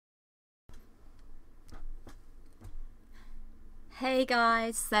Hey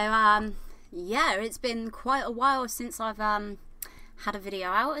guys, so yeah, it's been quite a while since I've had a video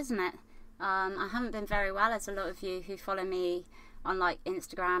out, isn't it? I haven't been very well, as a lot of you who follow me on like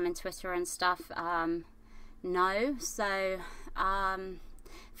Instagram and Twitter and stuff know. So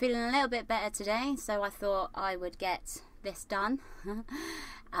feeling a little bit better today, so I thought I would get this done.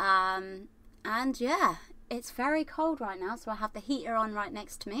 And yeah, it's very cold right now, so I have the heater on right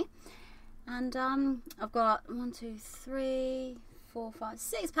next to me. And I've got 1, 2, 3, 4, 5,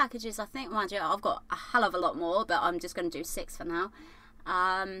 6 packages, I think. Mind you, I've got a hell of a lot more, but I'm just going to do 6 for now.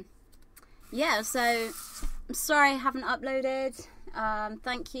 Yeah, so I'm sorry I haven't uploaded.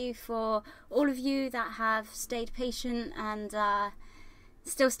 Thank you for all of you that have stayed patient and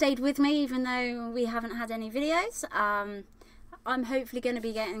still stayed with me, even though we haven't had any videos. I'm hopefully going to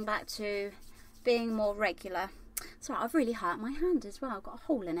be getting back to being more regular. Sorry, I've really hurt my hand as well. I've got a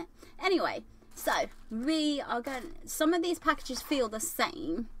hole in it. Anyway, so we are going. Some of these packages feel the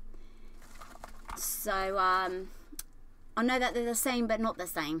same. So I know that they're the same, but not the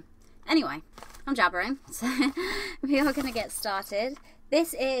same. Anyway, I'm jabbering. So we are going to get started.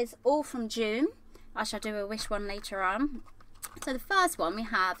 This is all from Joom. I shall do a wish one later on. So the first one we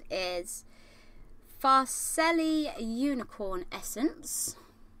have is Farcelli Unicorn Essence.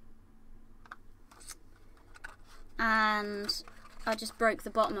 And I just broke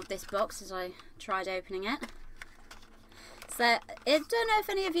the bottom of this box as I tried opening it. So I don't know if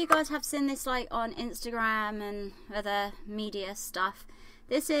any of you guys have seen this like on Instagram and other media stuff.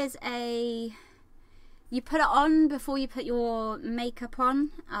 This is you put it on before you put your makeup on.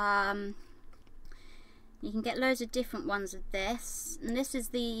 You can get loads of different ones of this. And this is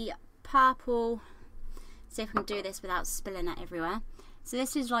the purple. See if I can do this without spilling it everywhere. So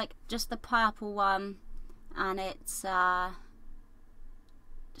this is like just the purple one. And it's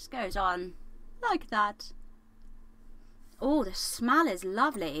just goes on like that. Oh, the smell is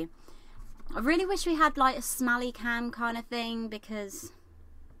lovely. I really wish we had like a smelly cam kind of thing, because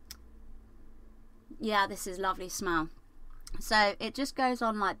yeah, this is lovely smell. So it just goes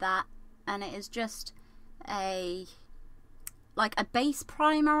on like that, and it is just like a base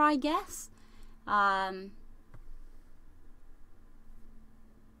primer, I guess.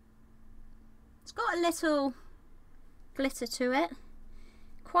 It's got a little glitter to it,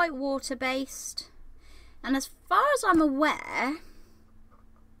 quite water based, and as far as I'm aware,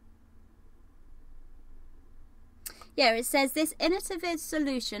 yeah, it says this innovative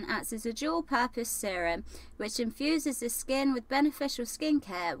solution acts as a dual purpose serum which infuses the skin with beneficial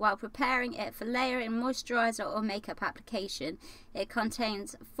skincare while preparing it for layering, moisturizer or makeup application. It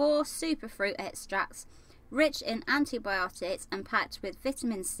contains 4 superfruit extracts rich in antibiotics and packed with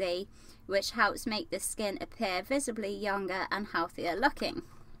vitamin C, which helps make the skin appear visibly younger and healthier looking.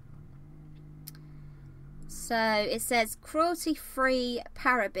 So it says cruelty free,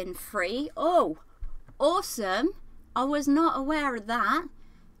 paraben free. Oh, awesome. I was not aware of that.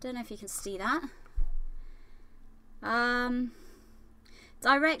 Don't know if you can see that.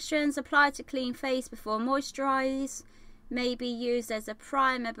 Directions: apply to clean face before moisturize. May be used as a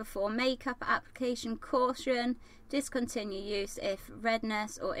primer before makeup application. Caution: discontinue use if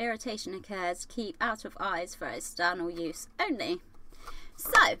redness or irritation occurs. Keep out of eyes for external use only.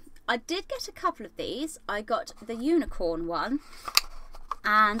 So I did get a couple of these. I got the unicorn one,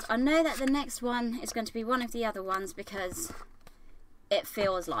 and I know that the next one is going to be one of the other ones because it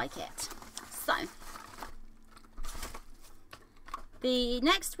feels like it. So the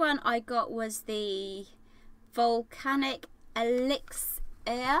next one I got was the Volcanic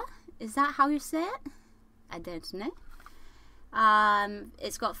Elixir. Is that how you say it? I don't know.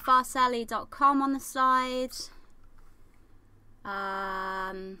 It's got farcelli.com on the side.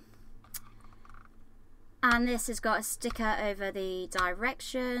 And this has got a sticker over the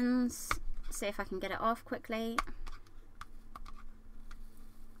directions. See if I can get it off quickly.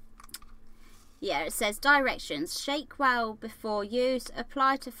 Yeah, it says directions: shake well before use,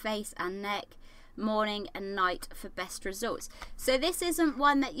 apply to face and neck, morning and night for best results. So this isn't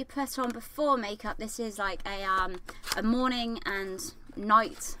one that you put on before makeup. This is like a morning and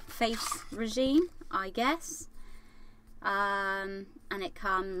night face regime, I guess. And it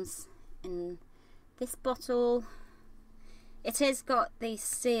comes in this bottle. It has got the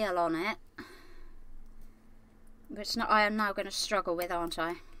seal on it, which I am now going to struggle with, aren't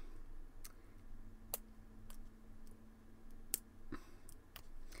I?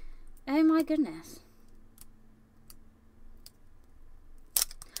 Oh my goodness.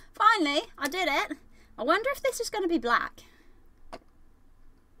 Finally, I did it. I wonder if this is going to be black.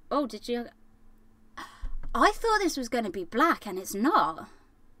 Oh, did you? I thought this was going to be black and it's not.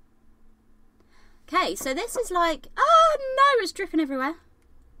 Okay, so this is like, Oh no, it's dripping everywhere.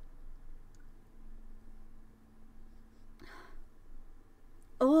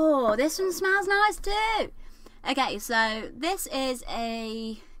 Oh, this one smells nice too. Okay, so this is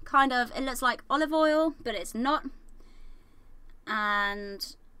a kind of, it looks like olive oil, but it's not.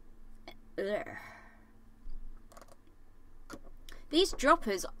 And these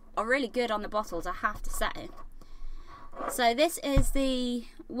droppers are really good on the bottles, I have to say. So this is the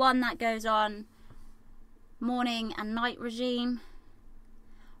one that goes on morning and night regime.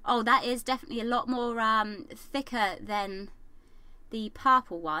 Oh, that is definitely a lot more thicker than the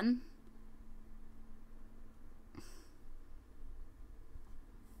purple one.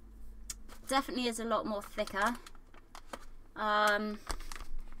 Definitely is a lot more thicker. That's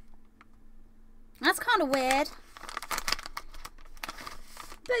kind of weird.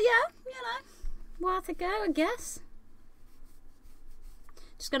 But yeah, you know, worth a go, I guess.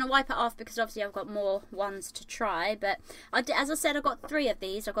 Just going to wipe it off because obviously I've got more ones to try. But as I said, I've got 3 of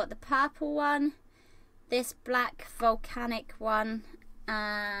these. I've got the purple one, this black volcanic one,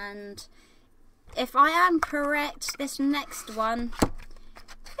 and if I am correct, this next one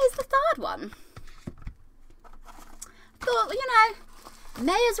is the 3rd one. Thought, you know,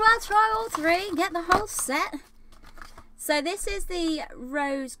 may as well try all 3, get the whole set. So this is the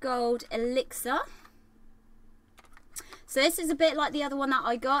Rose Gold Elixir. So this is a bit like the other one that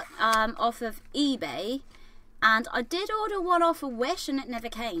I got off of eBay. And I did order one off of Wish and it never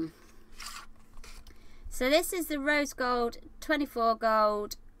came. So this is the Rose Gold 24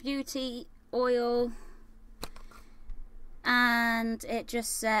 Gold Beauty Oil. And it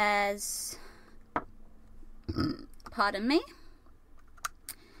just says, pardon me,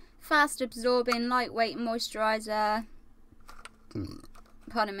 fast absorbing, lightweight moisturizer.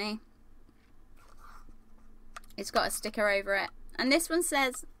 Pardon me. It's got a sticker over it. And this one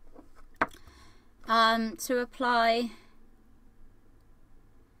says to apply,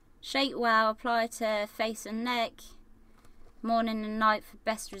 shake well, apply to face and neck, morning and night for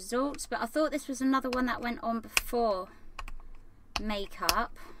best results. But I thought this was another one that went on before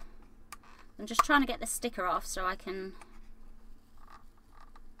makeup. I'm just trying to get the sticker off so I can...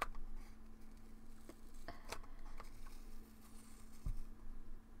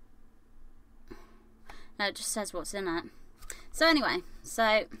 No, it just says what's in it. So anyway,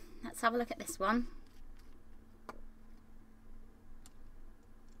 so let's have a look at this one.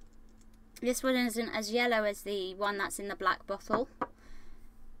 This one isn't as yellow as the one that's in the black bottle.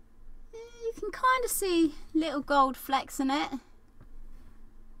 You can kind of see little gold flecks in it.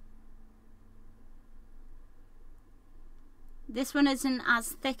 This one isn't as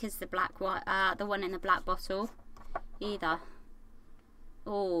thick as the black one, the one in the black bottle either.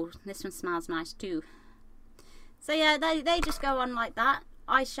 Oh, this one smells nice too. So yeah, they just go on like that.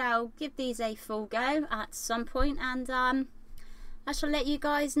 I shall give these a full go at some point, and I shall let you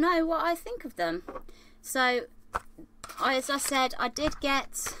guys know what I think of them. So, as I said, I did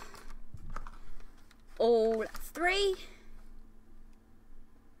get all 3.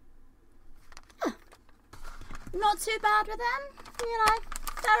 Huh. Not too bad with them, you know,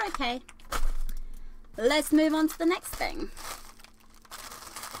 they're okay. Let's move on to the next thing.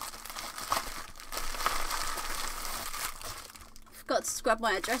 Got to scrub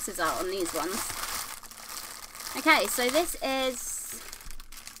my addresses out on these ones. Okay, so this is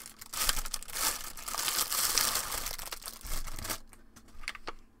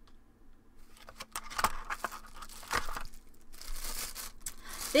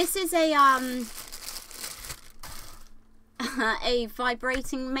a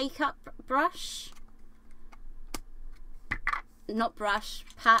vibrating makeup brush. Not brush,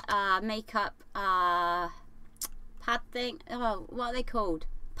 makeup pad thing. Oh, what are they called?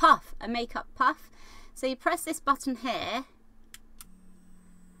 Puff. A makeup puff. So you press this button here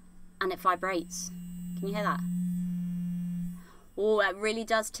and it vibrates. Can you hear that? Oh, it really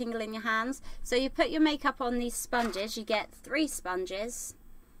does tingle in your hands. So you put your makeup on these sponges. You get 3 sponges,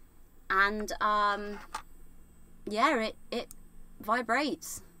 and yeah, it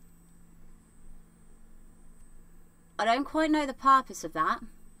vibrates. I don't quite know the purpose of that.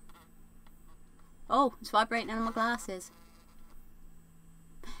 Oh, it's vibrating on my glasses.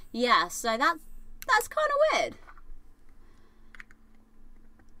 Yeah, so that's kind of weird.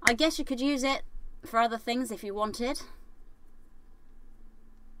 I guess you could use it for other things if you wanted.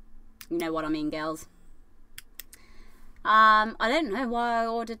 You know what I mean, girls. I don't know why I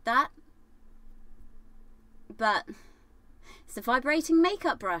ordered that, but it's a vibrating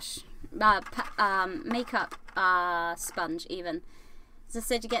makeup brush, makeup sponge even. As I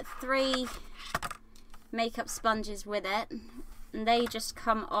said, you get 3 makeup sponges with it, and they just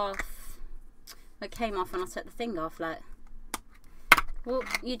come off It came off when I took the thing off, like. Well,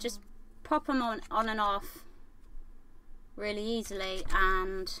 you just pop them on and off really easily,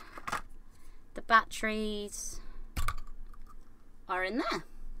 and the batteries are in there.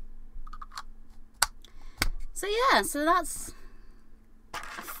 So yeah, so that's a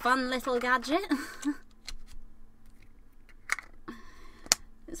fun little gadget.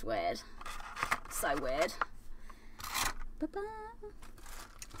 It's weird. So weird. Bye-bye.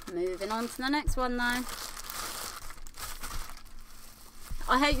 Moving on to the next one though.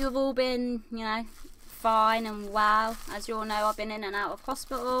 I hope you've all been, you know, fine and well. As you all know, I've been in and out of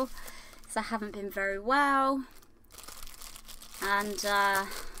hospital, so I haven't been very well. And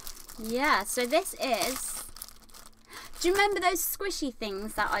yeah, so this is, do you remember those squishy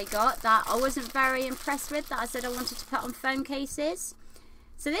things that I got that I wasn't very impressed with, that I said I wanted to put on phone cases?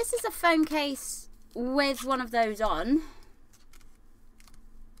 So this is a phone case with one of those on.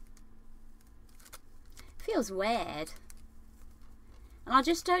 Feels weird. And I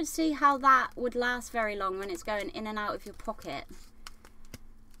just don't see how that would last very long when it's going in and out of your pocket.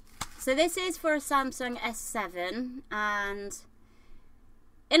 So this is for a Samsung S7, and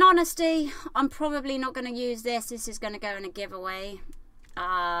in honesty, I'm probably not going to use this. This is going to go in a giveaway.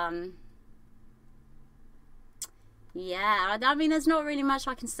 Yeah, I mean, there's not really much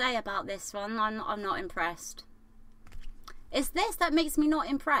I can say about this one. I'm not impressed. It's this that makes me not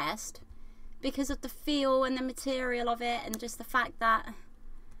impressed, because of the feel and the material of it, and just the fact that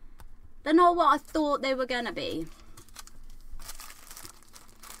they're not what I thought they were going to be.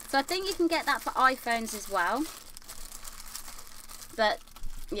 So I think you can get that for iPhones as well. But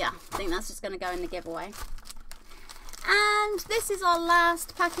yeah, I think that's just going to go in the giveaway. And this is our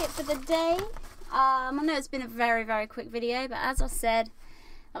last packet for the day. I know it's been a very, very quick video, but as I said,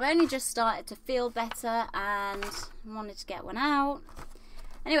 I've only just started to feel better and wanted to get one out.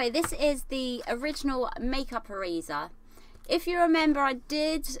 Anyway, this is the original makeup eraser. If you remember, I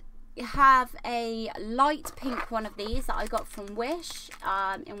did have a light pink one of these that I got from Wish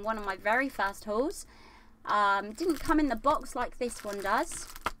in one of my very first hauls. Didn't come in the box like this one does.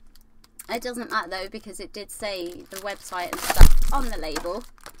 It doesn't matter though, because it did say the website and stuff on the label.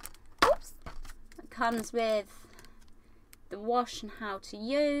 Oops. It comes with the wash and how to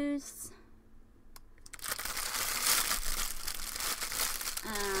use.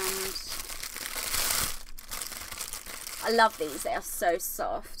 And I love these. They are so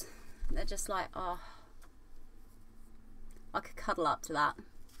soft. They're just like, oh, I could cuddle up to that.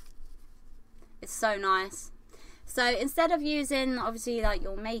 It's so nice. So instead of using obviously like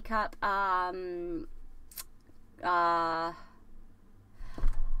your makeup oh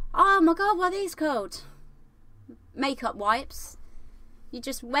my god, what are these called? Makeup wipes. You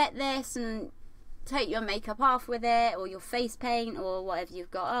just wet this and take your makeup off with it, or your face paint, or whatever you've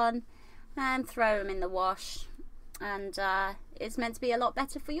got on, and throw them in the wash, and it's meant to be a lot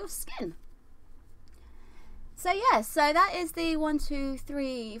better for your skin. So yeah, so that is the 1, 2,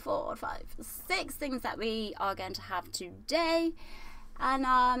 3, 4, 5, 6 things that we are going to have today. And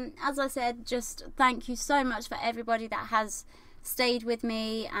as I said, just thank you so much for everybody that has stayed with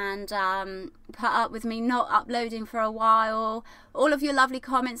me and put up with me not uploading for a while. All of your lovely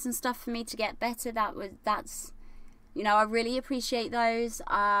comments and stuff for me to get better, that's, you know, I really appreciate those.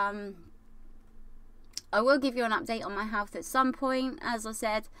 I will give you an update on my health at some point. As I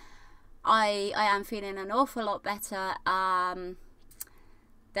said, I am feeling an awful lot better than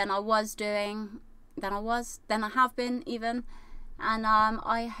I was doing, than I have been even, and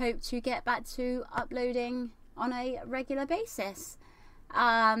I hope to get back to uploading on a regular basis.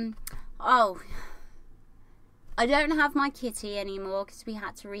 Oh, I don't have my kitty anymore because we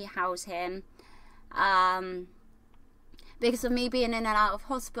had to rehouse him. Because of me being in and out of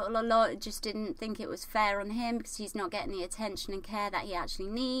hospital a lot, I just didn't think it was fair on him because he's not getting the attention and care that he actually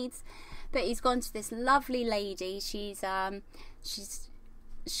needs. But he's gone to this lovely lady. She's a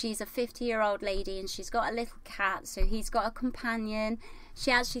 50-year-old lady, and she's got a little cat, so he's got a companion. She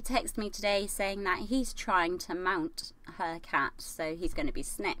actually texted me today saying that he's trying to mount her cat, so he's going to be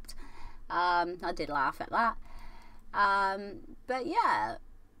snipped. I did laugh at that. But yeah,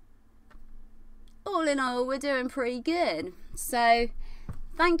 all in all, we're doing pretty good. So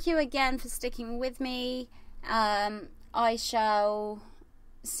thank you again for sticking with me. I shall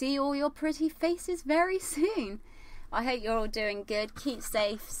see all your pretty faces very soon. I hope you're all doing good. Keep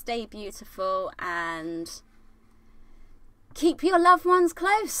safe, stay beautiful, and keep your loved ones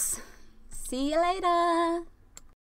close. See you later.